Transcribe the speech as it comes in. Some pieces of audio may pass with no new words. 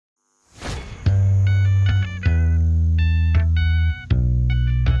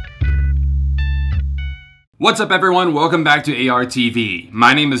What's up everyone, welcome back to ARTV.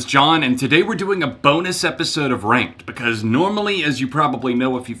 My name is John and today we're doing a bonus episode of Ranked because normally, as you probably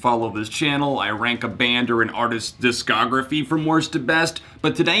know if you follow this channel, I rank a band or an artist's discography from worst to best,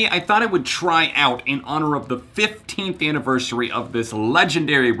 but today I thought I would try out in honor of the 15th anniversary of this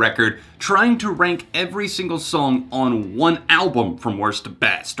legendary record, trying to rank every single song on one album from worst to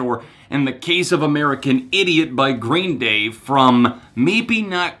best, or in the case of American Idiot by Green Day, from maybe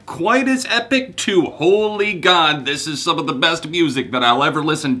not quite as epic to holy god, this is some of the best music that I'll ever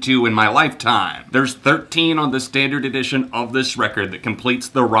listen to in my lifetime. There's 13 on the standard edition of this record that completes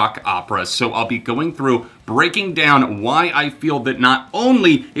the rock opera, so I'll be going through breaking down why I feel that not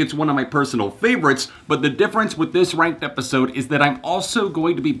only it's one of my personal favorites, but the difference with this ranked episode is that I'm also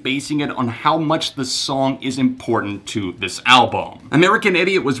going to be basing it on how much the song is important to this album. American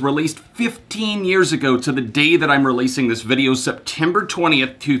Idiot was released 15 years ago to the day that I'm releasing this video, September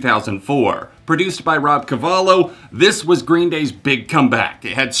 20th, 2004. Produced by Rob Cavallo, this was Green Day's big comeback.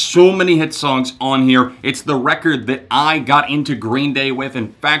 It had so many hit songs on here. It's the record that I got into Green Day with.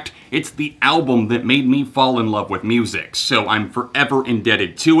 In fact, it's the album that made me fall in love with music, so I'm forever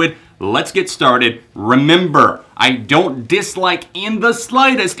indebted to it. Let's get started. Remember, I don't dislike in the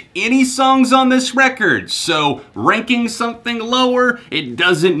slightest any songs on this record, so ranking something lower, it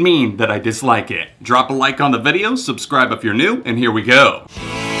doesn't mean that I dislike it. Drop a like on the video, subscribe if you're new, and here we go.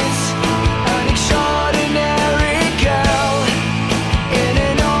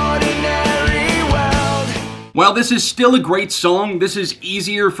 While this is still a great song, this is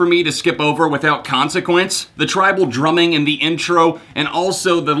easier for me to skip over without consequence. The tribal drumming in the intro and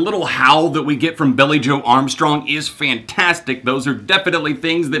also the little howl that we get from Billie Joe Armstrong is fantastic. Those are definitely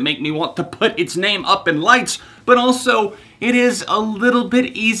things that make me want to put its name up in lights, but also it is a little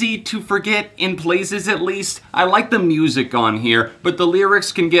bit easy to forget in places at least. I like the music on here, but the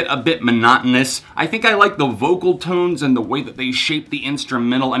lyrics can get a bit monotonous. I think I like the vocal tones and the way that they shape the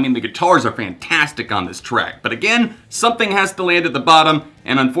instrumental. I mean, the guitars are fantastic on this track, but again, something has to land at the bottom,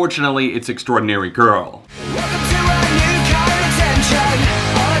 and unfortunately, it's Extraordinary Girl.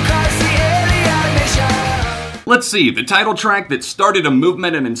 Let's see, the title track that started a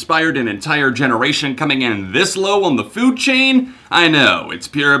movement and inspired an entire generation coming in this low on the food chain? I know, it's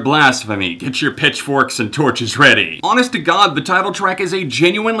pure blasphemy. Get your pitchforks and torches ready. Honest to God, the title track is a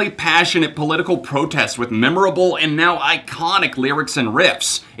genuinely passionate political protest with memorable and now iconic lyrics and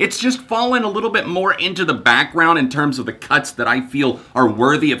riffs. It's just fallen a little bit more into the background in terms of the cuts that I feel are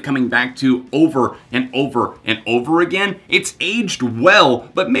worthy of coming back to over and over and over again. It's aged well,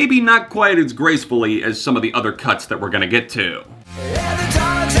 but maybe not quite as gracefully as some of the other cuts that we're gonna get to.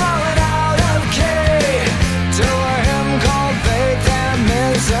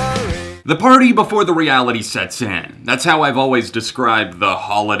 The party before the reality sets in. That's how I've always described the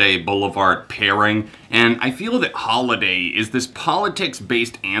Holiday Boulevard pairing, and I feel that Holiday is this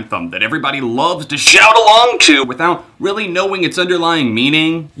politics-based anthem that everybody loves to shout along to without really knowing its underlying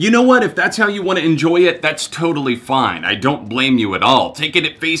meaning. You know what? If that's how you want to enjoy it, that's totally fine. I don't blame you at all. Take it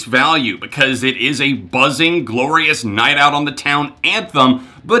at face value because it is a buzzing, glorious night out on the town anthem.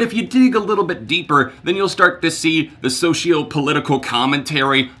 But if you dig a little bit deeper, then you'll start to see the socio-political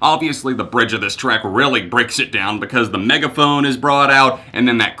commentary. Obviously, the bridge of this track really breaks it down because the megaphone is brought out, and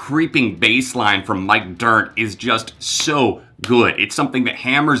then that creeping bass line from Mike Dirnt is just so good. It's something that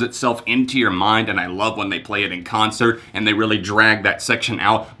hammers itself into your mind, and I love when they play it in concert and they really drag that section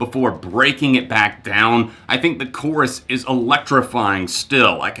out before breaking it back down. I think the chorus is electrifying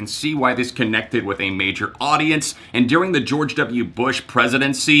still. I can see why this connected with a major audience, and during the George W. Bush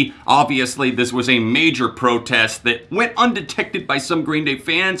presidency, obviously this was a major protest that went undetected by some Green Day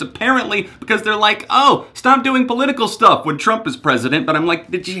fans, apparently because they're like, oh, stop doing political stuff when Trump is president, but I'm like,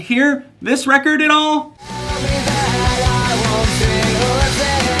 did you hear this record at all?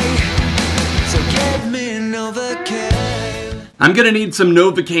 I'm gonna need some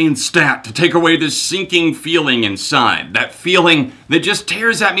Novocaine stat to take away this sinking feeling inside. That feeling that just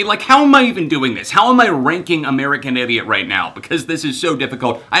tears at me like, how am I even doing this? How am I ranking American Idiot right now? Because this is so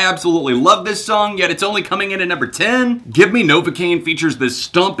difficult. I absolutely love this song, yet it's only coming in at number 10. Give Me Novocaine features this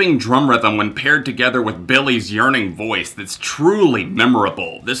stomping drum rhythm when paired together with Billy's yearning voice that's truly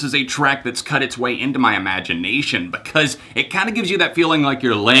memorable. This is a track that's cut its way into my imagination because it kind of gives you that feeling like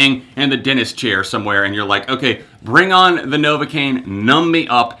you're laying in the dentist chair somewhere and you're like, okay, Bring on the Novocaine, numb me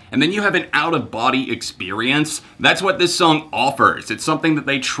up, and then you have an out-of-body experience. That's what this song offers. It's something that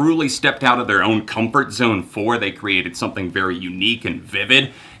they truly stepped out of their own comfort zone for. They created something very unique and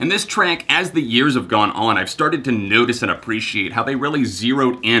vivid. And this track, as the years have gone on, I've started to notice and appreciate how they really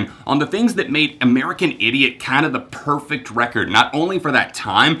zeroed in on the things that made American Idiot kind of the perfect record, not only for that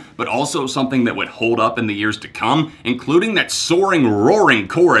time, but also something that would hold up in the years to come, including that soaring, roaring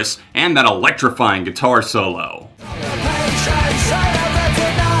chorus and that electrifying guitar solo.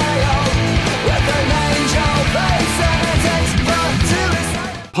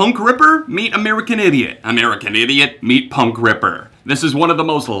 Punk Ripper, meet American Idiot. American Idiot, meet Punk Ripper. This is one of the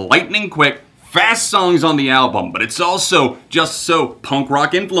most lightning quick, fast songs on the album, but it's also just so punk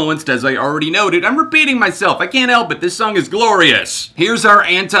rock influenced, as I already noted. I'm repeating myself, I can't help it, this song is glorious. Here's our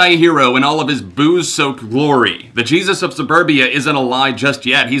anti-hero in all of his booze-soaked glory. The Jesus of Suburbia isn't a lie just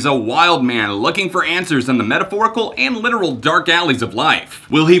yet. He's a wild man looking for answers in the metaphorical and literal dark alleys of life.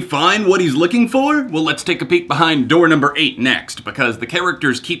 Will he find what he's looking for? Well, let's take a peek behind door number 8 next, because the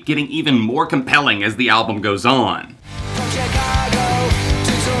characters keep getting even more compelling as the album goes on.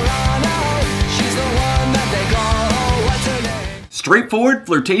 Straightforward,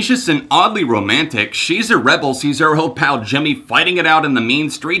 flirtatious, and oddly romantic, she's a rebel sees her old pal Jimmy fighting it out in the mean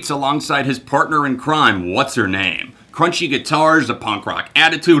streets alongside his partner in crime, what's her name? Crunchy guitars, a punk rock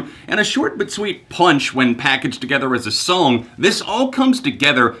attitude, and a short but sweet punch when packaged together as a song, this all comes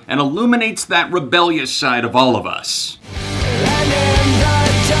together and illuminates that rebellious side of all of us.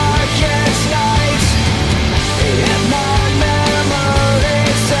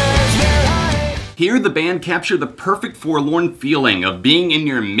 Here, the band capture the perfect forlorn feeling of being in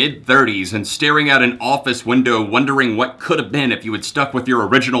your mid-30s and staring out an office window wondering what could have been if you had stuck with your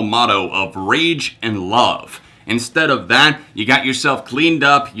original motto of rage and love. Instead of that, you got yourself cleaned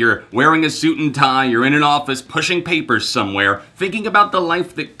up, you're wearing a suit and tie, you're in an office pushing papers somewhere, thinking about the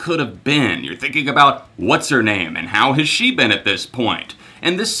life that could have been. You're thinking about what's her name and how has she been at this point.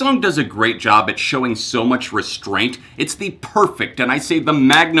 And this song does a great job at showing so much restraint. It's the perfect, and I say the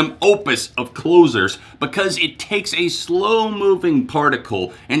magnum opus of closers, because it takes a slow-moving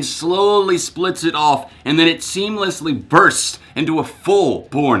particle and slowly splits it off, and then it seamlessly bursts into a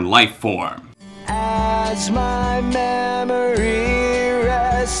full-born life form. As my memory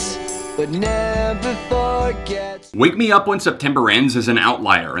rests, but never forgets. Wake Me Up When September Ends is an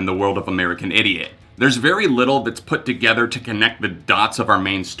outlier in the world of American Idiot. There's very little that's put together to connect the dots of our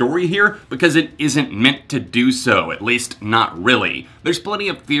main story here because it isn't meant to do so, at least not really. There's plenty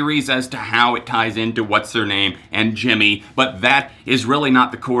of theories as to how it ties into What's Their Name and Jimmy, but that is really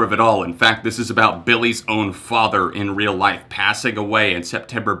not the core of it all. In fact, this is about Billy's own father in real life passing away and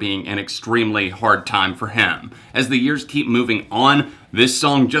September being an extremely hard time for him. As the years keep moving on, this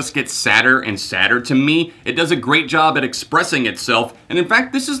song just gets sadder and sadder to me. It does a great job at expressing itself, and in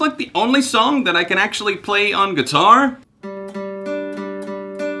fact, this is like the only song that I can actually play on guitar.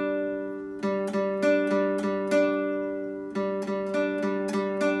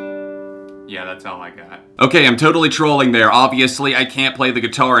 Yeah, that's all I got. Okay, I'm totally trolling there. Obviously, I can't play the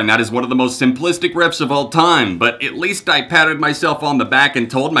guitar, and that is one of the most simplistic riffs of all time, but at least I patted myself on the back and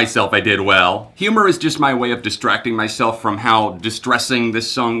told myself I did well. Humor is just my way of distracting myself from how distressing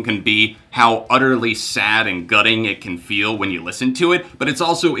this song can be, how utterly sad and gutting it can feel when you listen to it, but it's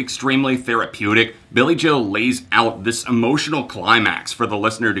also extremely therapeutic. Billy Joe lays out this emotional climax for the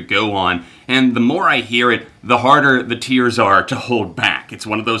listener to go on, and the more I hear it, the harder the tears are to hold back. It's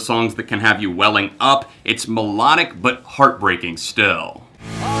one of those songs that can have you welling up. It's melodic, but heartbreaking still.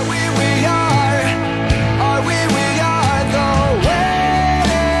 Are we are the way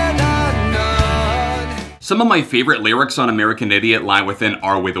unknown. Some of my favorite lyrics on American Idiot lie within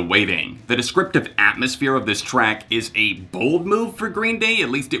Are We the Waiting. The descriptive atmosphere of this track is a bold move for Green Day, at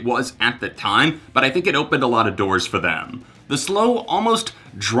least it was at the time, but I think it opened a lot of doors for them. The slow, almost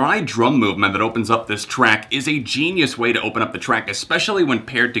dry drum movement that opens up this track is a genius way to open up the track, especially when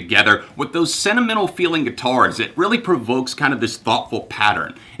paired together with those sentimental feeling guitars. It really provokes kind of this thoughtful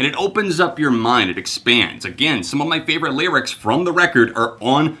pattern, and it opens up your mind, it expands. Again, some of my favorite lyrics from the record are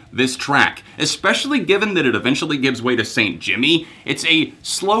on this track, especially given that it eventually gives way to St. Jimmy. It's a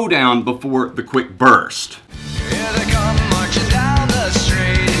slowdown before the quick burst. Here they come marching down the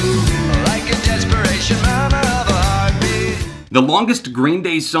street, like a desperation murmur of a heartbeat. The longest Green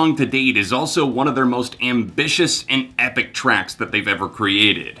Day song to date is also one of their most ambitious and epic tracks that they've ever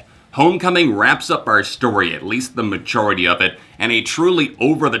created. Homecoming wraps up our story, at least the majority of it, in a truly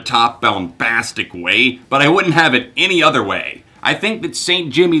over-the-top, bombastic way, but I wouldn't have it any other way. I think that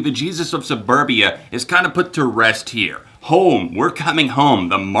St. Jimmy, the Jesus of Suburbia, is kind of put to rest here. Home, We're Coming Home,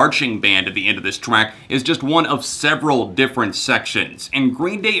 the marching band at the end of this track, is just one of several different sections. And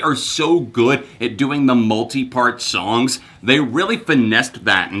Green Day are so good at doing the multi-part songs, they really finessed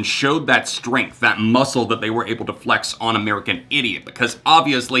that and showed that strength, that muscle that they were able to flex on American Idiot, because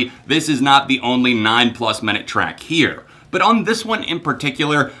obviously this is not the only 9+ minute track here. But on this one in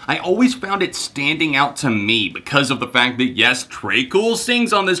particular, I always found it standing out to me because of the fact that yes, Tré Cool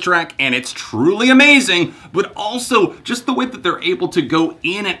sings on this track and it's truly amazing, but also just the way that they're able to go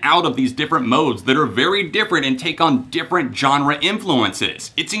in and out of these different modes that are very different and take on different genre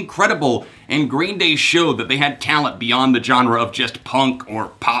influences. It's incredible, and Green Day showed that they had talent beyond the genre of just punk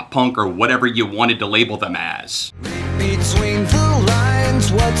or pop punk or whatever you wanted to label them as. Between the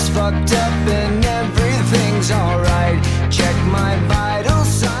lines, what's fucked up and everything's alright. Check my vital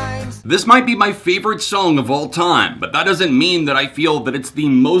signs. This might be my favorite song of all time, but that doesn't mean that I feel that it's the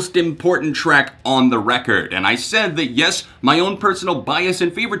most important track on the record. And I said that yes, my own personal bias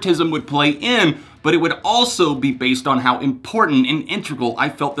and favoritism would play in, but it would also be based on how important and integral I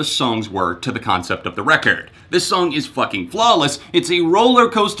felt the songs were to the concept of the record. This song is fucking flawless. It's a roller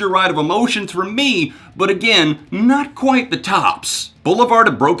coaster ride of emotions for me, but again, not quite the tops. Boulevard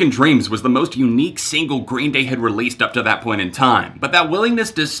of Broken Dreams was the most unique single Green Day had released up to that point in time, but that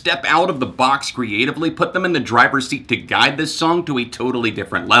willingness to step out of the box creatively put them in the driver's seat to guide this song to a totally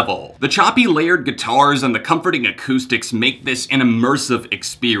different level. The choppy layered guitars and the comforting acoustics make this an immersive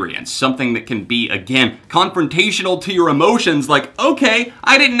experience, something that can be, again, confrontational to your emotions, like, okay,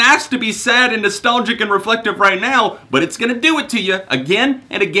 I didn't ask to be sad and nostalgic and reflective right now, but it's gonna do it to you again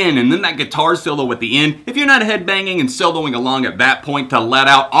and again. And then that guitar solo at the end, if you're not headbanging and soloing along at that point to let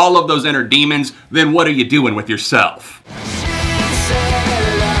out all of those inner demons, then what are you doing with yourself?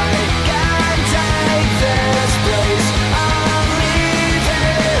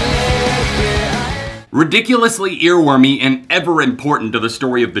 Ridiculously earwormy and ever important to the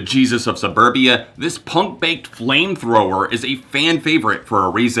story of the Jesus of Suburbia, this punk-baked flamethrower is a fan favorite for a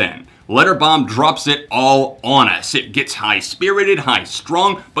reason. Letterbomb drops it all on us. It gets high-spirited,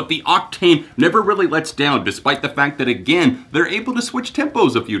 high-strung, but the octane never really lets down despite the fact that, again, they're able to switch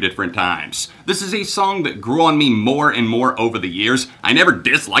tempos a few different times. This is a song that grew on me more and more over the years. I never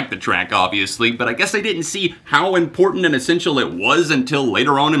disliked the track, obviously, but I guess I didn't see how important and essential it was until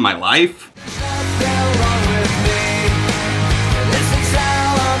later on in my life.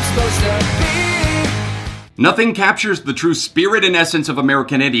 Nothing captures the true spirit and essence of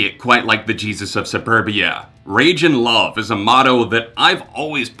American Idiot quite like the Jesus of Suburbia. Rage and love is a motto that I've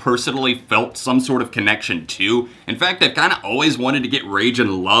always personally felt some sort of connection to. In fact, I've kind of always wanted to get rage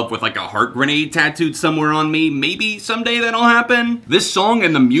and love with like a heart grenade tattooed somewhere on me. Maybe someday that'll happen. This song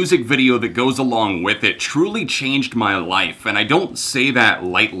and the music video that goes along with it truly changed my life, and I don't say that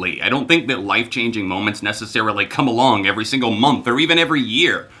lightly. I don't think that life-changing moments necessarily come along every single month or even every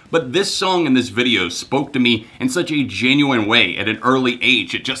year. But this song and this video spoke to me in such a genuine way at an early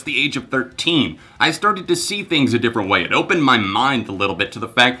age, at just the age of 13. I started to see things a different way. It opened my mind a little bit to the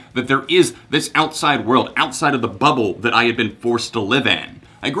fact that there is this outside world, outside of the bubble that I had been forced to live in.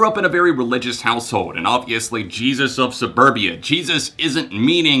 I grew up in a very religious household, and obviously Jesus of Suburbia. Jesus isn't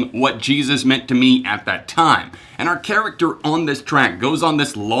meaning what Jesus meant to me at that time. And our character on this track goes on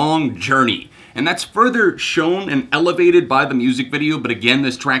this long journey. And that's further shown and elevated by the music video, but again,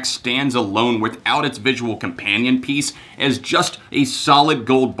 this track stands alone without its visual companion piece as just a solid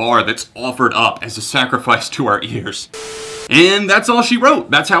gold bar that's offered up as a sacrifice to our ears. And that's all she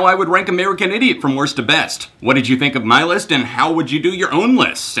wrote. That's how I would rank American Idiot from worst to best. What did you think of my list, and how would you do your own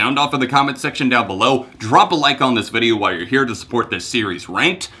list? Sound off in the comment section down below. Drop a like on this video while you're here to support this series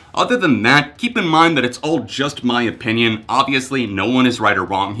ranked. Other than that, keep in mind that it's all just my opinion. Obviously, no one is right or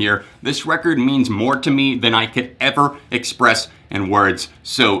wrong here. This record means more to me than I could ever express in words.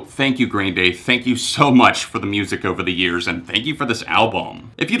 So thank you, Green Day. Thank you so much for the music over the years, and thank you for this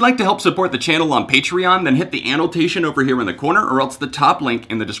album. If you'd like to help support the channel on Patreon, then hit the annotation over here in the corner, or else the top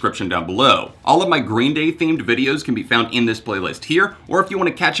link in the description down below. All of my Green Day themed videos can be found in this playlist here, or if you want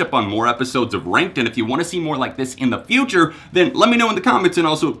to catch up on more episodes of Ranked, and if you want to see more like this in the future, then let me know in the comments and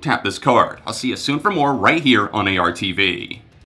also tap this card. I'll see you soon for more right here on ARTV.